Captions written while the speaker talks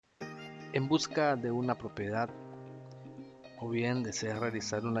En busca de una propiedad o bien deseas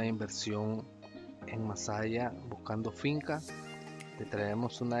realizar una inversión en Masaya buscando finca, te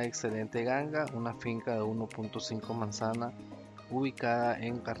traemos una excelente ganga, una finca de 1.5 manzana ubicada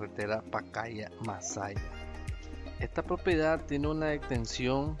en carretera Pacaya, Masaya. Esta propiedad tiene una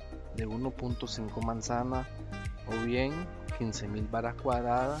extensión de 1.5 manzana o bien 15.000 varas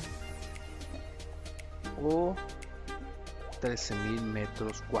cuadradas o 13.000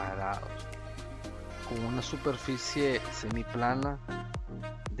 metros cuadrados, con una superficie semiplana.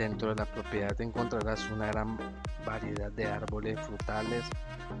 Dentro de la propiedad encontrarás una gran variedad de árboles frutales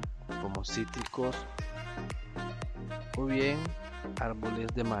como cítricos o bien árboles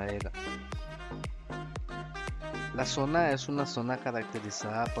de madera. La zona es una zona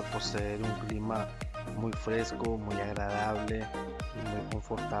caracterizada por poseer un clima muy fresco, muy agradable y muy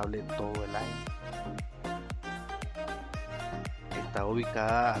confortable todo el año. Está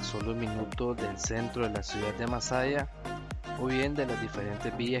ubicada a solo minutos del centro de la ciudad de Masaya o bien de las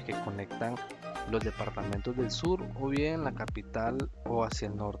diferentes vías que conectan los departamentos del sur o bien la capital o hacia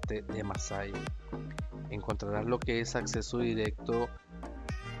el norte de Masaya. Encontrarás lo que es acceso directo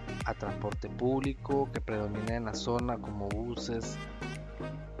a transporte público que predomina en la zona, como buses,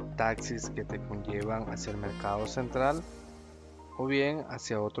 taxis que te conllevan hacia el mercado central o bien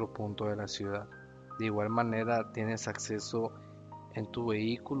hacia otro punto de la ciudad. De igual manera tienes acceso en tu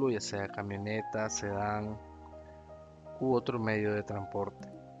vehículo, ya sea camioneta, sedán u otro medio de transporte.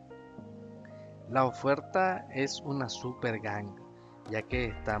 La oferta es una super ganga, ya que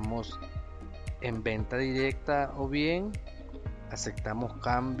estamos en venta directa o bien aceptamos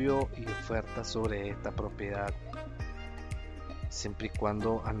cambio y oferta sobre esta propiedad, siempre y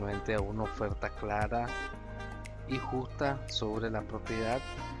cuando anuente a una oferta clara y justa sobre la propiedad.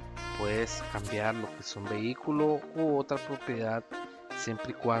 Puedes cambiar lo que es un vehículo u otra propiedad,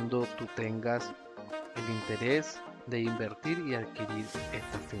 siempre y cuando tú tengas el interés de invertir y adquirir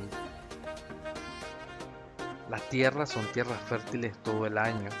esta finca. Las tierras son tierras fértiles todo el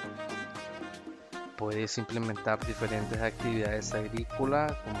año. Puedes implementar diferentes actividades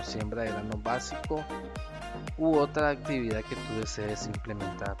agrícolas como siembra de granos básicos u otra actividad que tú desees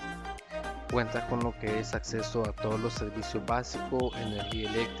implementar. Cuenta con lo que es acceso a todos los servicios básicos,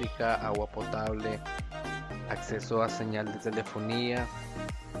 energía eléctrica, agua potable, acceso a señal de telefonía,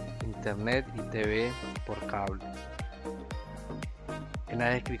 internet y TV por cable. En la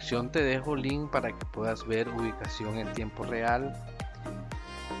descripción te dejo link para que puedas ver ubicación en tiempo real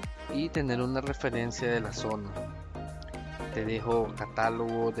y tener una referencia de la zona. Te dejo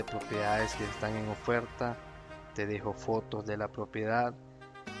catálogo de propiedades que están en oferta, te dejo fotos de la propiedad,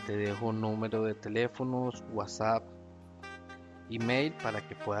 te dejo número de teléfonos, WhatsApp, email para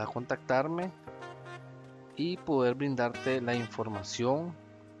que puedas contactarme y poder brindarte la información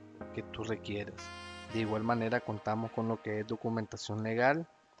que tú requieres. De igual manera contamos con lo que es documentación legal,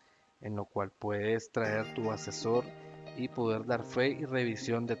 en lo cual puedes traer tu asesor y poder dar fe y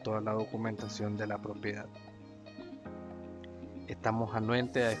revisión de toda la documentación de la propiedad. Estamos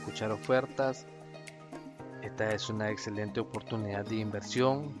anuentes a escuchar ofertas. Esta es una excelente oportunidad de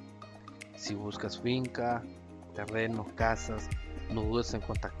inversión. Si buscas finca, terrenos, casas, no dudes en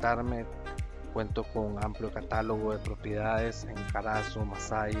contactarme. Cuento con amplio catálogo de propiedades en Carazo,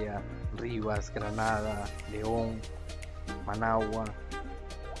 Masaya, Rivas, Granada, León, Managua.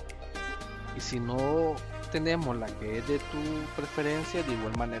 Y si no tenemos la que es de tu preferencia, de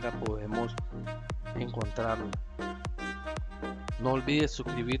igual manera podemos encontrarla. No olvides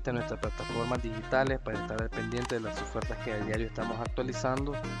suscribirte a nuestras plataformas digitales para estar al pendiente de las ofertas que a diario estamos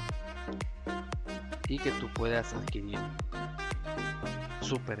actualizando y que tú puedas adquirir.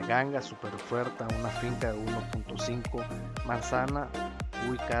 Super ganga, super oferta, una finca de 1.5 manzana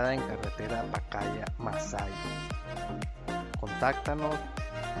ubicada en carretera Pacaya, Masaya. Contáctanos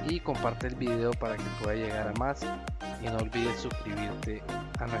y comparte el video para que pueda llegar a más y no olvides suscribirte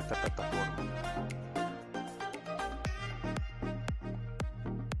a nuestra plataforma.